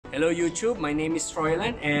Hello YouTube, my name is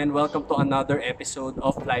Froilan and welcome to another episode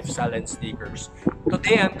of Lifestyle and Sneakers.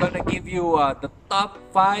 Today I'm gonna give you the top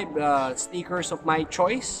 5 sneakers of my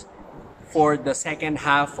choice for the second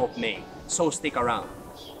half of May. So stick around.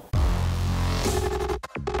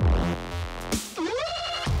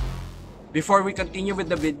 Before we continue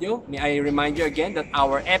with the video, may I remind you again that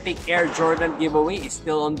our Epic Air Jordan giveaway is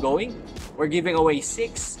still ongoing. We're giving away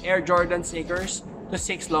 6 Air Jordan sneakers to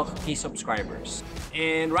 6 lucky subscribers.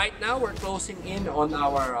 And right now, we're closing in on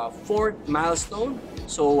our 4th milestone.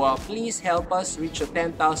 So please help us reach the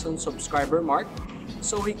 10,000 subscriber mark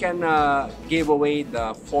so we can give away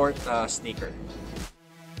the 4th sneaker.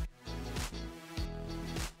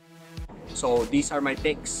 So these are my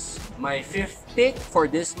picks. My 5th pick for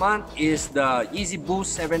this month is the Yeezy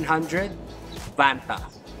Boost 700 Vanta.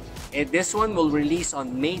 And this one will release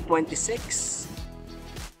on May 26.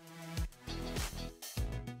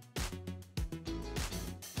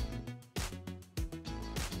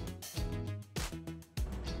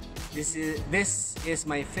 This is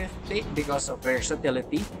my 5th pick because of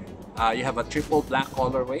versatility. You have a triple black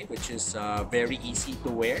colorway, which is very easy to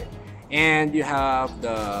wear. And you have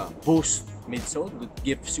the Boost midsole that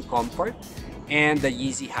gives you comfort, and the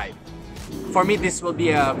Yeezy Hype. For me, this will be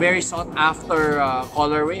a very sought after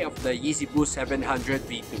colorway of the Yeezy Boost 700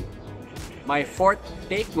 V2. My 4th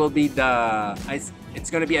pick will be it's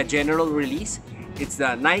gonna be a general release. It's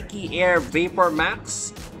the Nike Air Vapor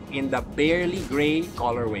Max in the barely gray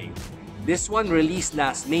colorway. This one released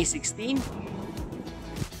last May 16.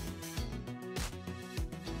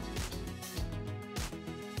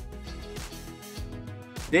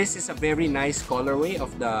 This is a very nice colorway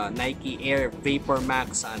of the Nike Air Vapor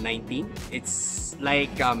Max 19. It's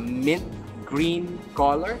like a mint green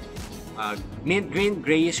color, mint green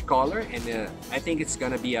grayish color, and I think it's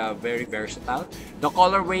gonna be very versatile. The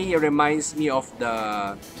colorway reminds me of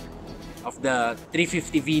the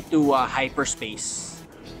 350 V2 Hyperspace.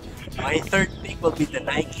 My 3rd pick will be the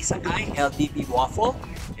Nike Sakai LDB Waffle.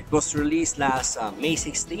 It was released last May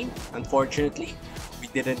 16. Unfortunately, we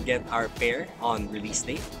didn't get our pair on release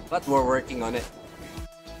date, but we're working on it.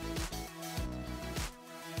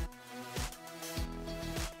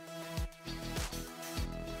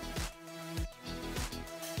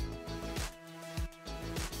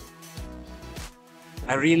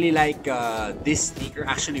 I really like this sneaker.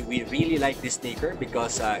 Actually, we really like this sneaker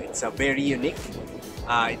because it's a very unique.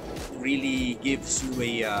 It really gives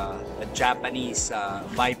you a Japanese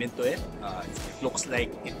vibe into it. It looks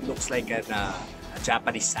like a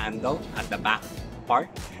Japanese sandal at the back part.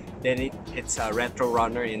 Then it's a retro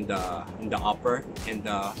runner in the upper and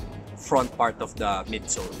the front part of the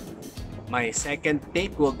midsole. My 2nd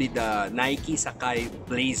pick will be the Nike Sakai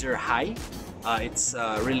Blazer High. It's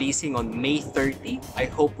releasing on May 30.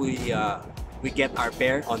 I hope we get our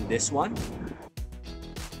pair on this one.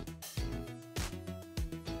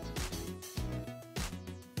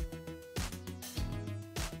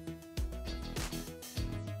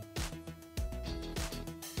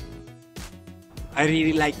 I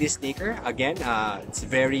really like this sneaker. Again, it's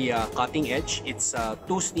very cutting edge. It's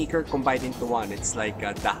 2 sneaker combined into one. It's like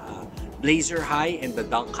the Blazer High and the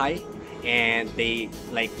Dunk High, and they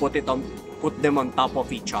like put them on top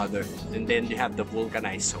of each other, and then you have the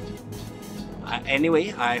vulcanized sole.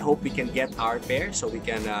 Anyway, I hope we can get our pair so we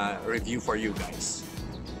can review for you guys.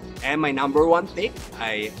 And my number 1 pick,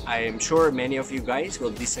 I am sure many of you guys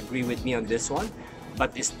will disagree with me on this one,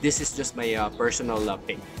 but this is just my personal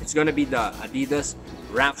pick. It's gonna be the Adidas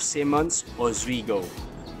Raf Simons Oswego.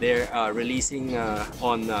 They're releasing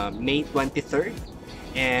on May 23rd,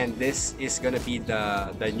 and this is gonna be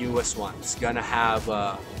the newest one. It's gonna have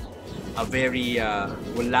a very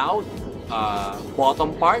loud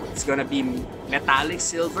bottom part. It's gonna be metallic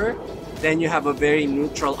silver. Then you have a very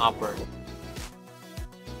neutral upper.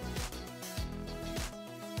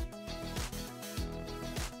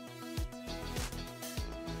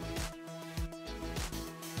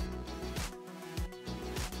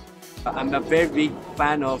 I'm a very big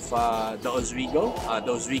fan of the Oswego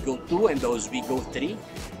 2 and the Oswego 3,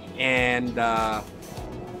 and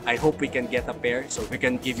I hope we can get a pair so we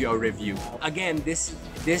can give you a review. Again, this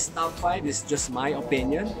top 5 is just my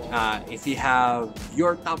opinion. If you have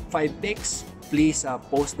your top 5 picks, please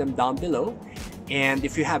post them down below. And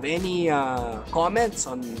if you have any comments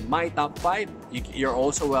on my top 5, you're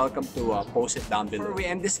also welcome to post it down below. Before we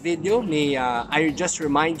end this video, may I just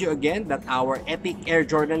remind you again that our Epic Air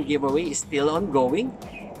Jordan giveaway is still ongoing.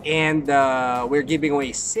 And we're giving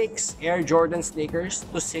away 6 Air Jordan sneakers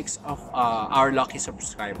to 6 of our lucky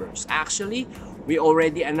subscribers. Actually, we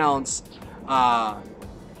already announced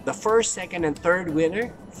the first, second, and third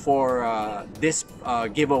winner for this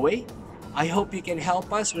giveaway. I hope you can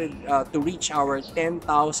help us with to reach our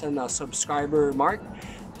 10,000 subscriber mark,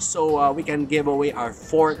 so we can give away our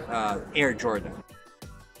fourth Air Jordan.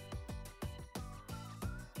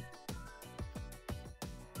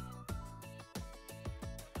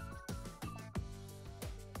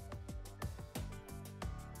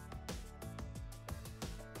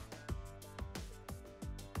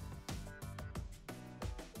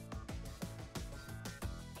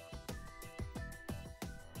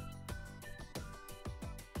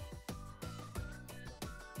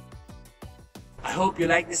 I hope you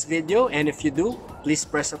like this video, and if you do, please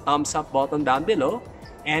press the thumbs up button down below.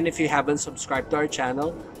 And if you haven't subscribed to our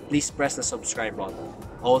channel, please press the subscribe button.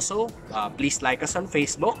 Also, please like us on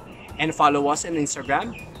Facebook and follow us on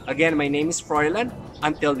Instagram. Again, my name is Froilan.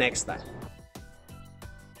 Until next time.